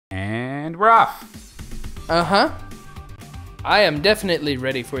And we're off. Uh-huh. I am definitely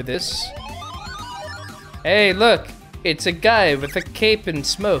ready for this. Hey, look! It's a guy with a cape and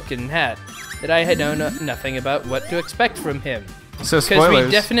smoke and hat that I had known nothing about what to expect from him. So spoilers. Because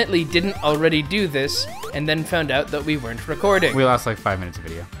we definitely didn't already do this and then found out that we weren't recording. We lost like 5 minutes of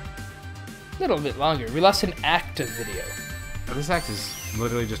video. A little bit longer. We lost an act of video. Oh, this act is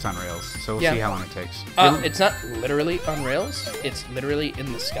literally just on rails, so we'll see how long it takes. It's not literally on rails. It's literally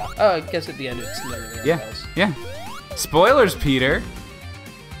in the sky. Oh, I guess at the end it's literally on rails. Yeah. Spoilers, Peter.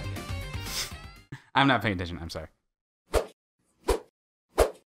 I'm not paying attention. I'm sorry.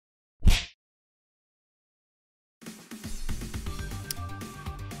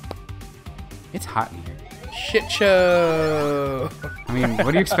 It's hot in here. Shit show. I mean, what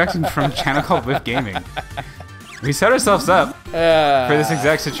are you expecting from a channel called Whiff Gaming? We set ourselves up for this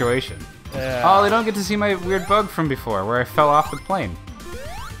exact situation. Oh, they don't get to see my weird bug from before, where I fell off the plane.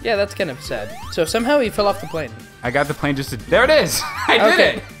 Yeah, that's kind of sad. So somehow he fell off the plane. I got the plane just to... There it is! I did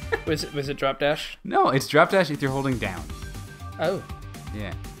it! Was it drop dash? No, it's drop dash if you're holding down. Oh.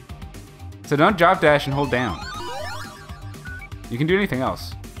 Yeah. So don't drop dash and hold down. You can do anything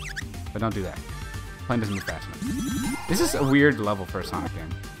else, but don't do that. The plane doesn't move fast enough. This is a weird level for a Sonic game.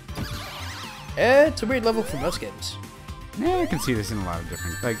 It's a weird level for most games. Yeah, I can see this in a lot of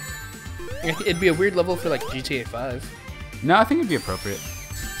different... Like, it'd be a weird level for like GTA 5. No, I think it'd be appropriate.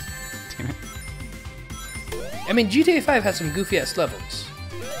 Damn it. I mean, GTA 5 has some goofy-ass levels,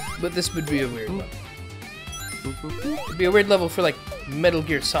 but this would be a weird level. It'd be a weird level for like Metal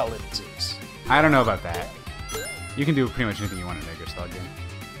Gear Solid. I don't know about that. You can do pretty much anything you want in a Metal Gear Solid game.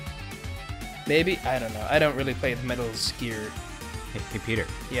 Maybe? I don't know. I don't really play the Metal Gear. Hey, Peter.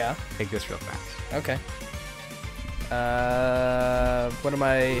 Yeah? Take this real fast. Okay. What am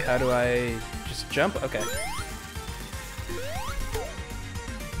I... How do I... Just jump? Okay.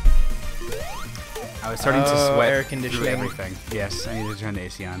 I was starting to sweat air conditioning. through everything. Yes, I need to turn the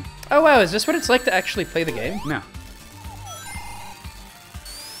AC on. Oh wow, is this what it's like to actually play the game? No.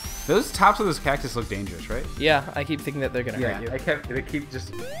 Those tops of those cactus look dangerous, right? Yeah, I keep thinking that they're gonna hurt you. They keep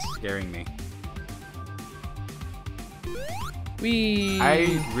just scaring me.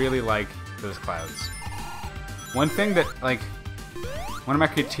 I really like those clouds. One thing that, like, one of my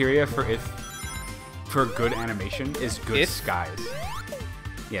criteria for good animation is good skies.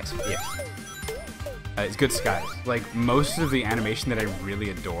 Yes. It's good skies. Like, most of the animation that I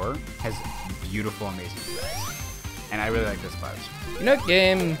really adore has beautiful, amazing skies. And I really like those clouds. You know what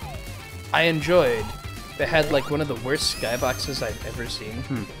game I enjoyed that had, like, one of the worst skyboxes I've ever seen?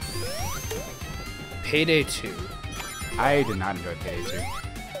 Payday 2. I did not enjoy Payday 2.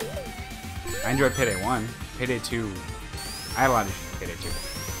 I enjoyed Payday 1. Payday 2, I had a lot of issues with Payday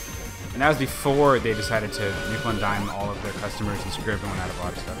 2. And that was before they decided to nickel and dime all of their customers and screw everyone out of a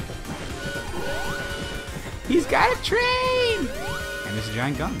lot of stuff. He's got a train! And there's a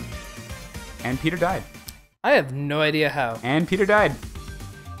giant gun. And Peter died. I have no idea how. And Peter died.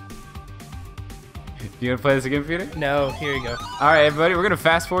 You want to play this again, Peter? No, here you go. Alright, everybody, we're going to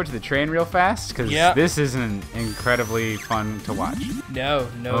fast forward to the train real fast, because this is incredibly fun to watch. No, it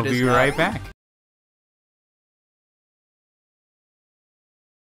is not. We'll be right back.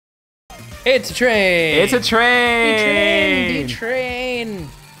 It's a train! It's a train! The train!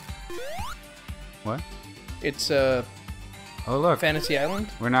 What? It's oh, look. Fantasy Island?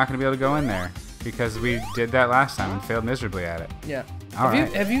 We're not going to be able to go in there, because we did that last time and failed miserably at it. Yeah.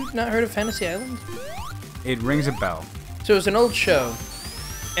 Alright. Have you not heard of Fantasy Island? It rings a bell. So it's an old show,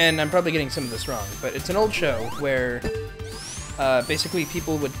 and I'm probably getting some of this wrong, but it's an old show where basically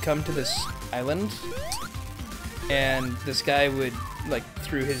people would come to this island, and this guy would, like,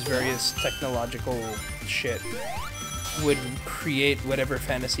 through his various technological shit, would create whatever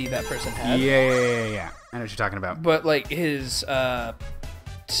fantasy that person had. Yeah. I know what you're talking about. But, like, his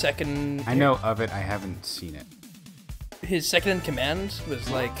second... I know of it, I haven't seen it. His second in command was,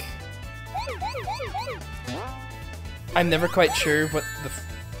 like... I'm never quite sure what the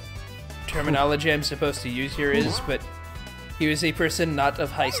terminology I'm supposed to use here is, but he was a person not of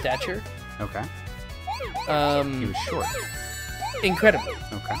high stature. Okay. He was short. Incredibly.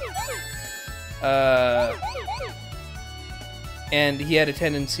 Okay. And he had a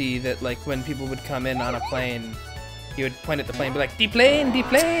tendency that, like, when people would come in on a plane, he would point at the plane and be like, "The plane! The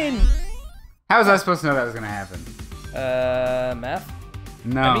plane!" How was I supposed to know that was going to happen? Math?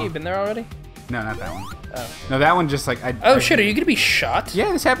 No. Have you been there already? No, not that one. Oh. No, that one just like... Oh, shit, are you going to be shot?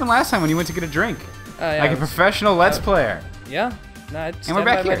 Yeah, this happened last time when you went to get a drink. Yeah, like a professional Let's Player. Yeah. No, it's and we're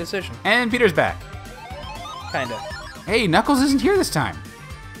back here. My decision. And Peter's back. Kinda. Hey, Knuckles isn't here this time.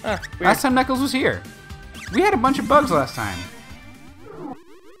 Weird. Last time Knuckles was here. We had a bunch of bugs last time.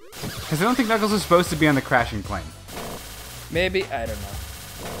 Because I don't think Knuckles was supposed to be on the crashing plane. Maybe, I don't know.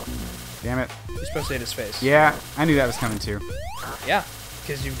 Damn it. You're supposed to hit his face. Yeah, I knew that was coming too. Yeah,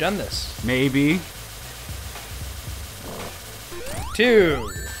 because you've done this. Maybe. 2.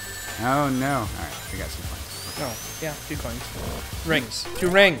 Oh no. Alright, we got some points. Oh, yeah, 2 coins. Rings. 2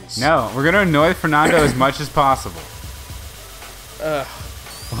 rings. No, we're gonna annoy Fernando as much as possible. Ugh.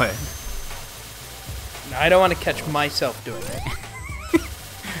 What? I don't want to catch myself doing it.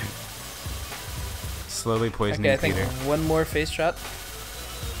 Slowly poisoning Okay, I think Peter. one more face shot.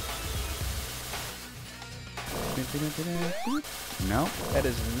 No. That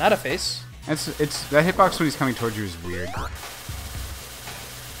is not a face. It's that hitbox when he's coming towards you is weird.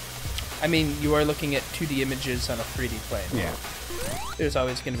 I mean, you are looking at 2D images on a 3D plane. Yeah. There's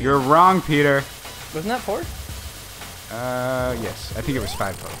always going to be... You're wrong, Peter. Wasn't that 4? Yes. I think it was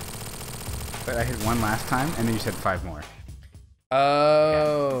 5 total. But I hit 1 last time, and then you said 5 more.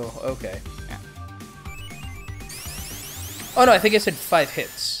 Oh, yeah. okay. Yeah. Oh no, I think I said 5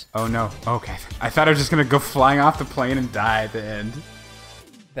 hits. Oh no. Okay. I thought I was just gonna go flying off the plane and die at the end.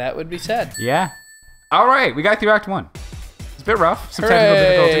 That would be sad. Yeah. All right, we got through Act 1. It's a bit rough. Some technical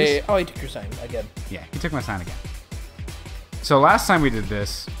difficulties. Oh, he took your sign again. Yeah, he took my sign again. So last time we did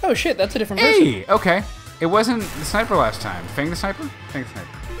this. Oh shit, that's a different person. Hey. Okay. It wasn't the sniper last time. Fang the sniper? Fang the sniper.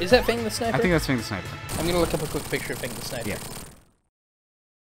 Is that Fang the Sniper? I think that's Fang the sniper. I'm gonna look up a quick picture of Fang the Sniper.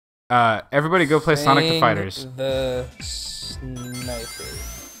 Yeah. Everybody go play Sonic the Fighters. The Sniper.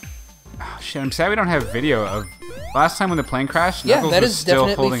 Oh, shit, I'm sad we don't have video of last time when the plane crashed. Yeah, Knuckles that was is still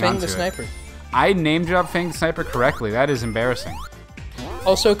definitely holding Fang onto the it. Sniper. I name dropped Fang the Sniper correctly. That is embarrassing.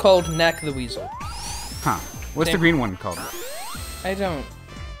 Also called Knack the Weasel. Huh. What's the green one called? I don't.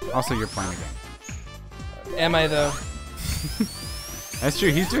 Also, you're playing the game. Am I though? That's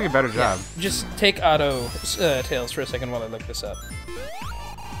true. He's doing a better job. Yeah, just take Auto Tails for a second while I look this up.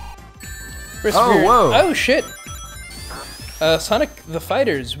 Whoa! Oh shit! Sonic the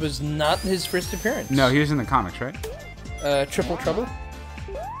Fighters was not his first appearance. No, he was in the comics, right? Triple Trouble?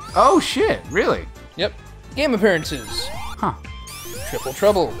 Oh shit! Really? Yep. Game appearances. Huh. Triple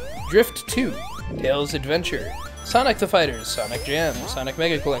Trouble, Drift 2, Tails Adventure, Sonic the Fighters, Sonic Jam, Sonic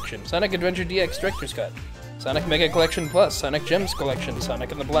Mega Collection, Sonic Adventure DX Director's Cut, Sonic Mega Collection Plus, Sonic Gems Collection,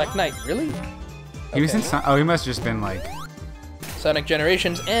 Sonic and the Black Knight. Really? He was in. Oh, he must have just been like Sonic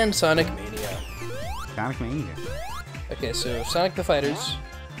Generations and Sonic Mania. Sonic Mania. Okay, so Sonic the Fighters.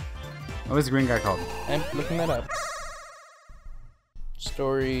 What was the green guy called? I'm looking that up.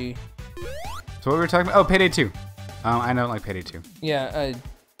 Story. So what were we talking about? Oh, Payday 2. I don't like Payday 2. Yeah,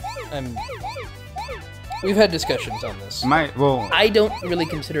 I'm. We've had discussions on this. I don't really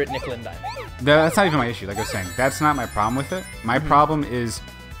consider it nickel and diming. That's not even my issue. Like I was saying, that's not my problem with it. My problem is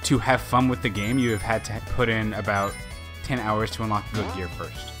to have fun with the game. You have had to put in about 10 hours to unlock good gear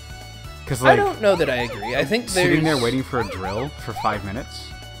first. Because like, I don't know that I agree. I think sitting there waiting for a drill for 5 minutes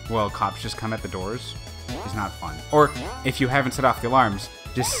while cops just come at the doors is not fun. Or if you haven't set off the alarms,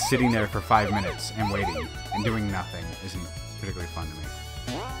 just sitting there for 5 minutes and waiting and doing nothing isn't particularly fun to me.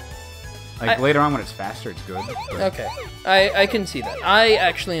 Like later on when it's faster, it's good. Okay, I can see that. I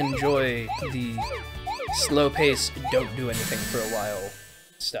actually enjoy the slow pace, don't do anything for a while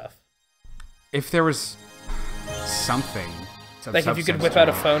stuff. If there was something, like if you could whip out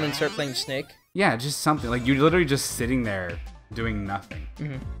a phone and start playing Snake. Yeah, just something. Like you're literally just sitting there doing nothing.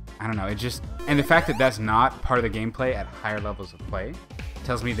 I don't know. It just, and the fact that that's not part of the gameplay at higher levels of play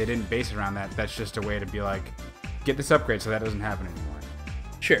tells me they didn't base it around that. That's just a way to be like, get this upgrade so that doesn't happen anymore.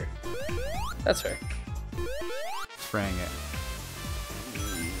 Sure. That's fair. Spraying it.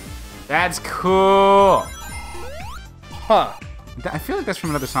 That's cool! Huh. I feel like that's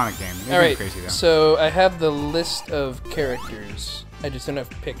from another Sonic game. Alright, crazy, though. So I have the list of characters. I just don't have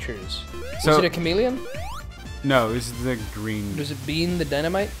pictures. Was it a chameleon? No, it was the green... Was it Bean the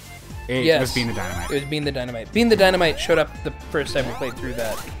Dynamite? It was Bean the Dynamite. It was Bean the Dynamite. Bean the Dynamite showed up the first time we played through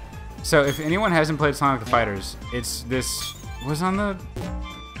that. So if anyone hasn't played Sonic the Fighters, it's this... Was on the...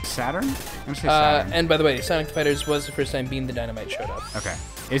 Saturn? I'm gonna say Saturn. And by the way, Sonic the Fighters was the first time Bean the Dynamite showed up. Okay.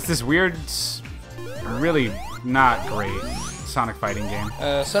 It's this weird, really not great Sonic fighting game.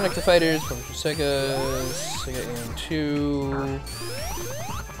 Sonic the Fighters, published Sega AM2...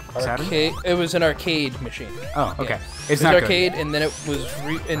 Arcade. It was an arcade machine. Oh, okay. Yeah. It's not not arcade, good. and then it was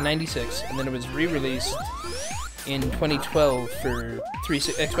in '96, and then it was re-released in 2012 for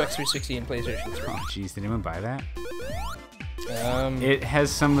Xbox 360 and PlayStation 3. Oh, jeez, did anyone buy that? It has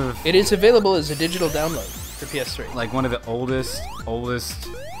some of... It is available as a digital download for PS3. Like one of the oldest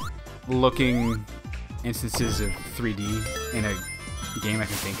looking instances of 3D in a game I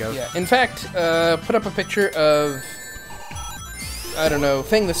can think of. Yeah. In fact, put up a picture of I don't know,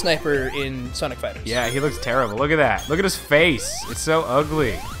 Fang the Sniper in Sonic Fighters. Yeah, he looks terrible. Look at that. Look at his face. It's so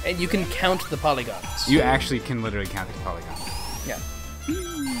ugly. And you can count the polygons. You actually can literally count the polygons. Yeah.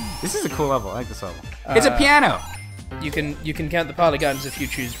 This is a cool level. I like this level. It's a piano. You can count the polygons if you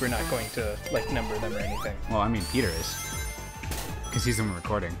choose. We're not going to like number them or anything. Well, I mean, Peter is. Because he's the one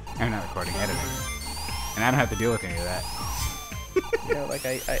recording. I'm not recording, editing. And I don't have to deal with any of that. You know, like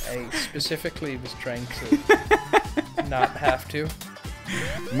I specifically was trying to not have to.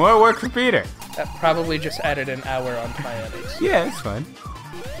 More work for Peter. That probably just added an hour onto my edits. Yeah, it's fun.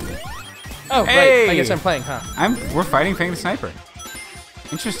 Oh, Hey! right. I guess I'm playing, huh? We're fighting Fang the Sniper.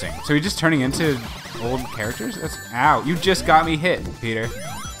 Interesting. So we're just turning into old characters? Ow, you just got me hit, Peter.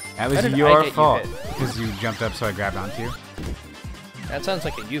 That was your fault. Because you jumped up so I grabbed onto you. That sounds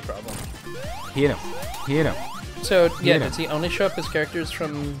like a you problem. Hit him. Hit him. So, yeah, does he only show up as characters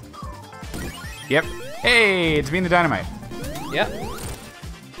from... Yep. Hey, it's Bean the Dynamite. Yeah.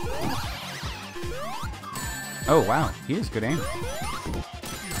 Oh, wow. He has good aim.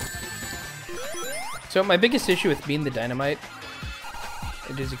 So my biggest issue with Bean the Dynamite...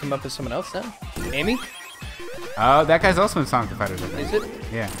 Does he come up as someone else now? Amy? Oh, that guy's also in Sonic the Fighters, I think. Is it?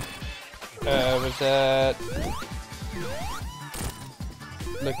 Yeah. Was that...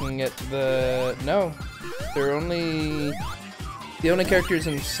 Looking at the... No. They're only... The only characters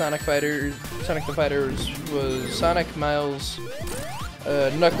in Sonic the Fighters was Sonic, Miles,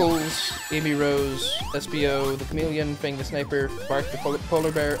 Knuckles, Amy Rose, SBO, the Chameleon, Fang the Sniper, Bark the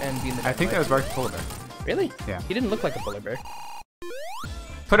Polar Bear, and Bean the Dynamite. I think that was Bark the Polar Bear. Really? Yeah. He didn't look like a polar bear.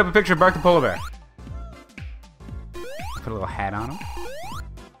 Put up a picture of Bark the Polar Bear. Put a little hat on him.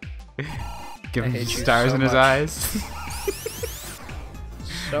 Give him stars so in his much. eyes.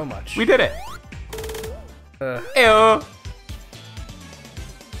 So much. We did it. Ew.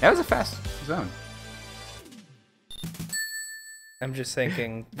 That was a fast zone. I'm just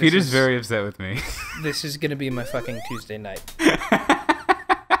thinking. Peter's very upset with me. This is gonna be my fucking Tuesday night.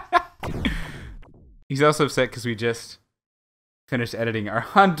 He's also upset because we just finished editing our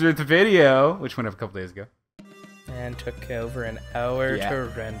 100th video, which went up a couple days ago. And took over an hour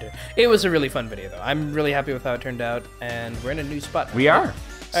to render. It was a really fun video, though. I'm really happy with how it turned out, and we're in a new spot now. We are.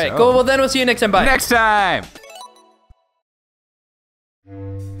 All right, cool. Well, then we'll see you next time. Bye. Next time.